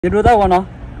You đâu nó?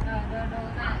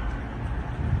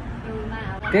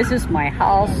 This is my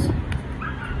house.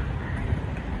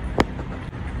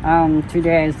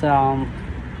 Today is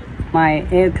my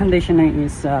air conditioning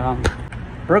is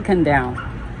broken down,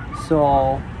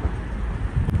 so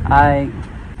I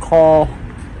call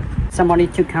somebody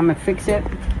to come and fix it.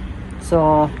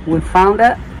 So we found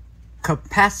that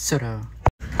capacitor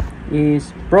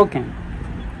is broken,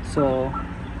 so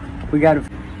we gotta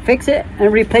fix it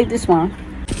and replace this one.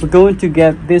 We're going to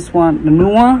get this one, the new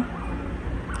one,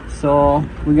 so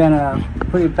we're gonna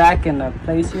put it back in the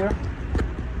place here.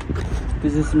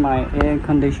 This is my air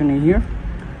conditioning here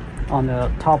on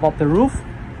the top of the roof.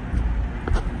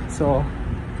 So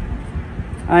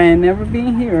I ain't never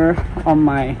been here on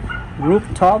my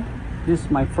rooftop. This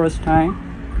is my first time.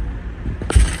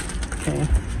 Okay.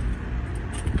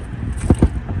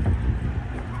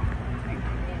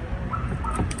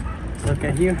 Look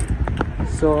at here.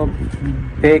 So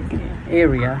big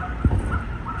area.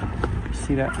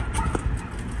 See that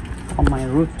on my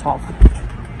rooftop.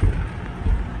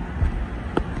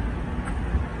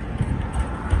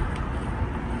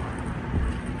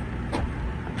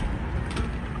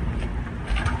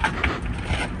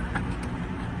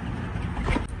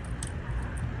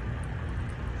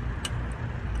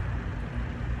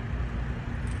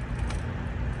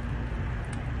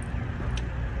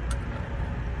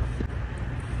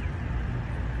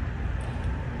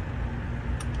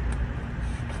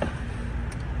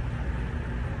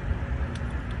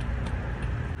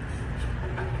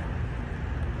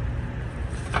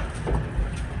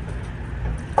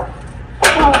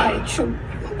 Shoot.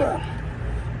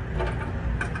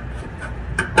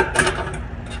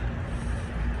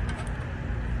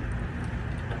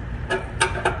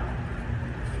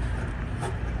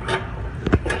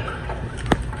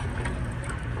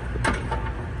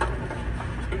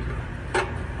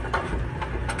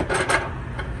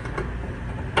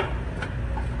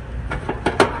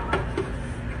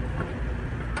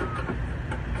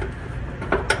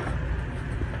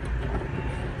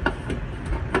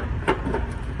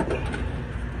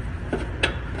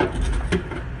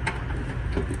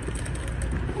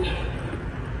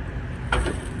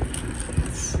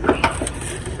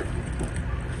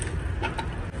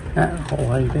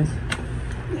 Like this.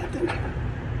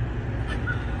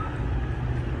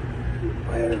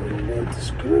 Where do we need the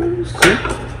screws?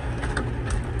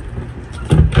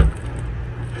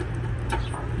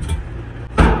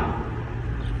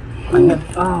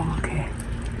 Oh, okay.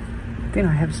 I think I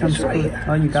have some screws. Right,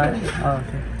 oh, you got it? Oh,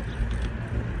 okay.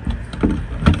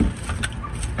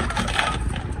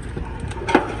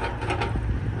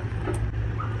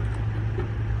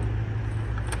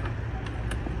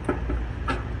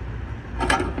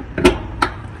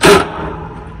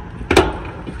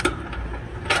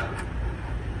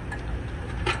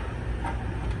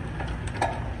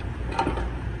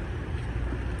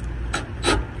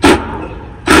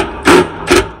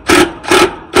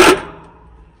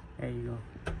 There you go.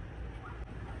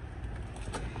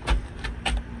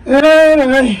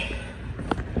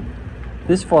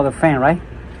 This is for the fan, right?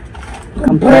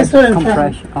 Compressor.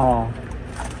 Compression. Oh.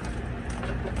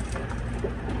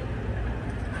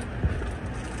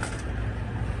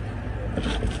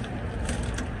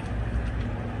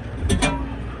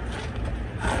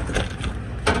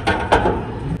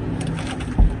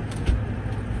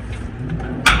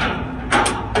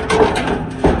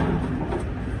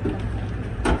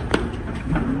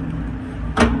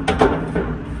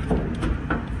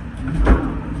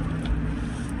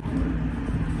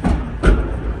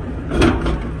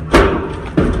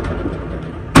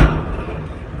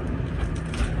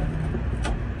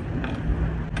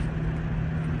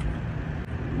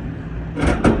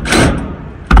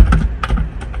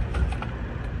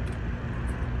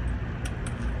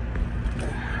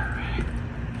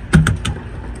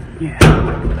 Yeah.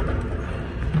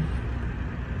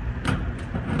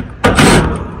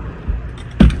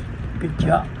 Good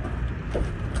job.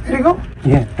 There you go.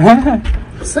 Yeah.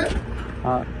 That's it.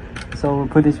 So we'll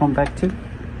put this one back too.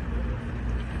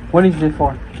 What is it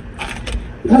for?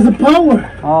 That's the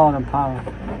power. Oh, the power.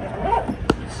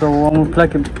 So when we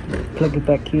plug it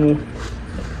back here.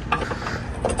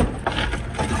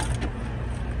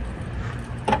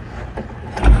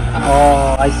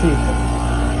 Oh, I see.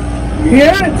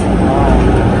 Yeah.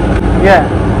 Oh. Yeah.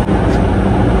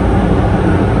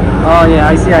 Oh yeah,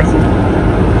 I see.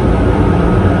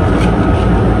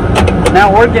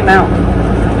 Now working now.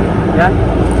 Yeah.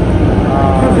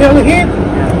 You feel the heat?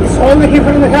 Yeah. It's all the heat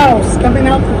from the house coming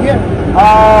out to here.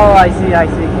 Oh, I see.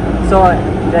 So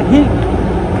the heat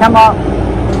come out.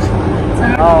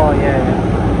 Oh yeah.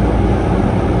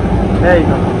 There you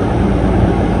go.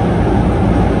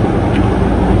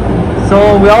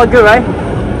 So we all good, right?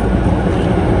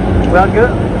 We all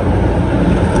good?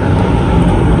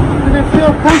 And I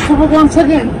feel comfortable once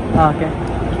again. Okay.